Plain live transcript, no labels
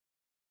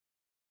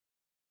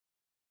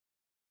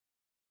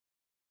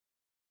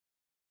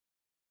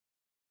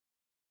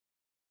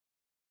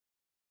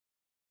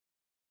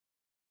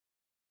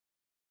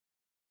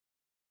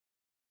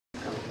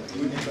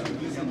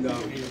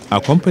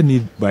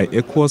Accompanied by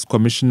ECOWAS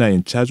Commissioner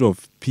in charge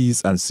of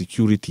Peace and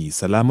Security,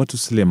 Salamatu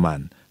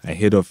Suleiman,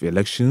 ahead of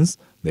elections,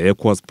 the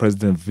ECOWAS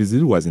President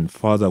visit was in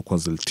further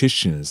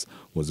consultations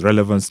with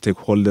relevant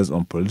stakeholders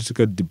on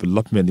political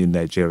development in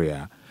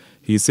Nigeria.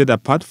 He said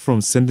apart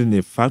from sending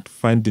a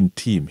fact-finding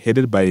team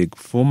headed by a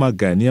former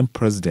Ghanaian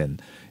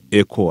president,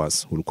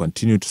 ECOWAS will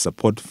continue to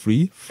support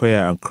free,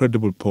 fair and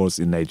credible polls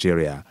in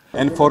Nigeria.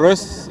 And for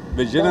us,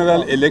 the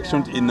general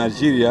elections in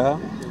Nigeria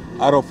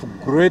are of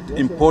great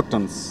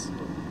importance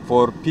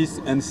for peace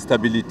and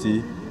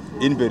stability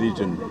in the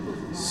region.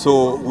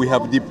 So we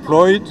have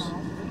deployed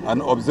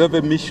an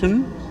observer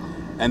mission,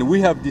 and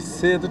we have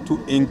decided to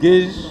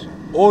engage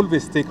all the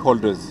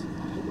stakeholders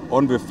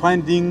on the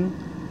finding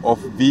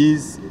of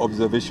this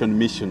observation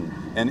mission.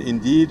 And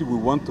indeed, we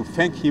want to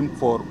thank him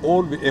for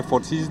all the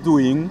efforts he's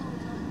doing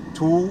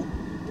to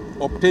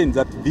obtain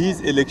that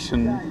these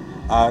elections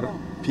are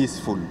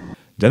peaceful.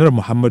 General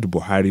Muhammadu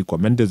Buhari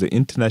commended the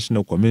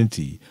international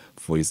community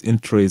for its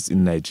interest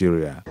in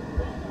Nigeria.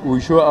 We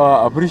show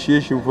our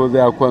appreciation for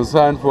their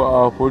concern for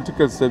our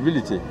political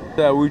stability.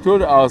 We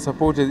told our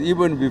supporters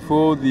even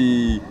before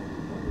the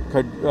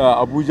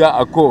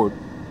Abuja Accord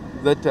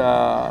that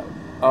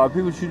our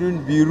people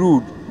shouldn't be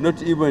rude,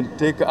 not even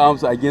take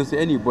arms against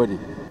anybody.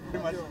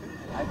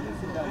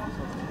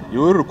 You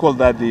will recall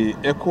that the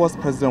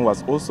ECOWAS president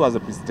was also as a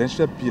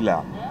presidential pillar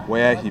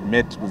where he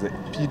met with the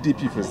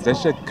PDP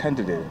presidential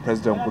candidate,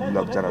 President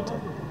Goodluck Jonathan.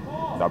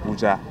 In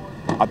Abuja,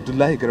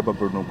 Abdullahi Garba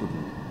Borno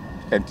Kudu,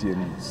 NTA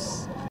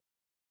News.